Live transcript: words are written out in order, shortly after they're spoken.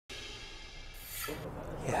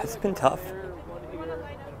Yeah, it's been tough.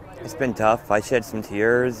 It's been tough. I shed some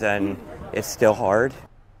tears, and it's still hard.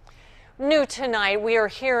 New tonight, we are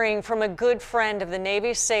hearing from a good friend of the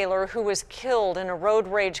Navy sailor who was killed in a road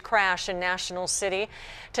rage crash in National City.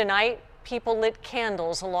 Tonight, people lit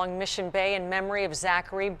candles along Mission Bay in memory of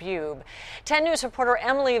Zachary Bube. 10 News reporter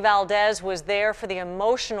Emily Valdez was there for the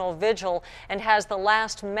emotional vigil and has the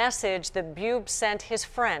last message that Bube sent his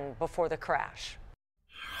friend before the crash.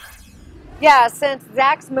 Yeah, since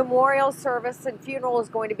Zach's memorial service and funeral is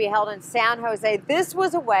going to be held in San Jose, this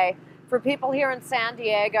was a way for people here in San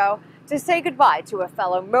Diego to say goodbye to a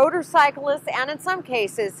fellow motorcyclist and, in some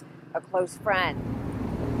cases, a close friend.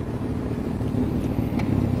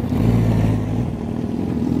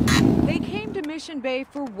 They came to Mission Bay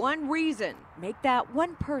for one reason: make that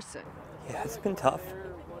one person. Yeah, it's been tough.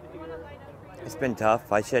 It's been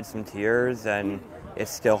tough. I shed some tears, and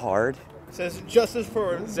it's still hard. It says justice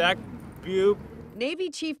for Zach Bube.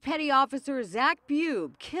 Navy Chief Petty Officer Zach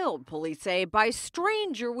Bube killed, police say, by a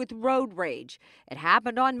stranger with road rage. It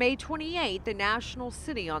happened on May 28th in National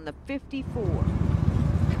City on the 54.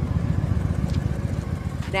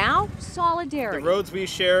 Now, solidarity. The roads we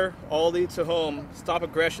share all lead to home. Stop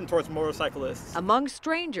aggression towards motorcyclists. Among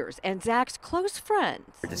strangers and Zach's close friends.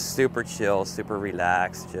 Just super chill, super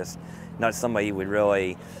relaxed, just not somebody you would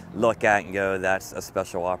really look at and go, that's a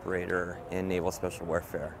special operator in Naval Special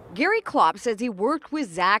Warfare. Gary Klopp says he worked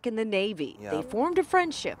with Zach in the Navy. Yep. They formed a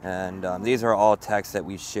friendship. And these are all texts that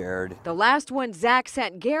we shared. The last one Zach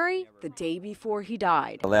sent Gary the day before he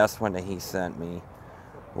died. The last one that he sent me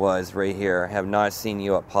was right here. Have not seen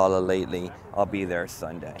you at Paula lately. I'll be there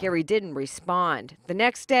Sunday. Gary didn't respond. The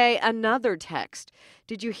next day, another text.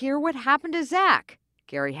 Did you hear what happened to Zach?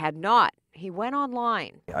 Gary had not. He went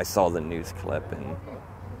online. I saw the news clip, and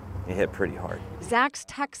it hit pretty hard. Zach's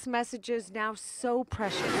text messages now so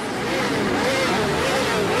precious.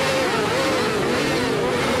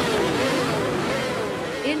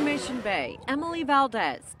 In Mission Bay, Emily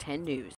Valdez, 10 News.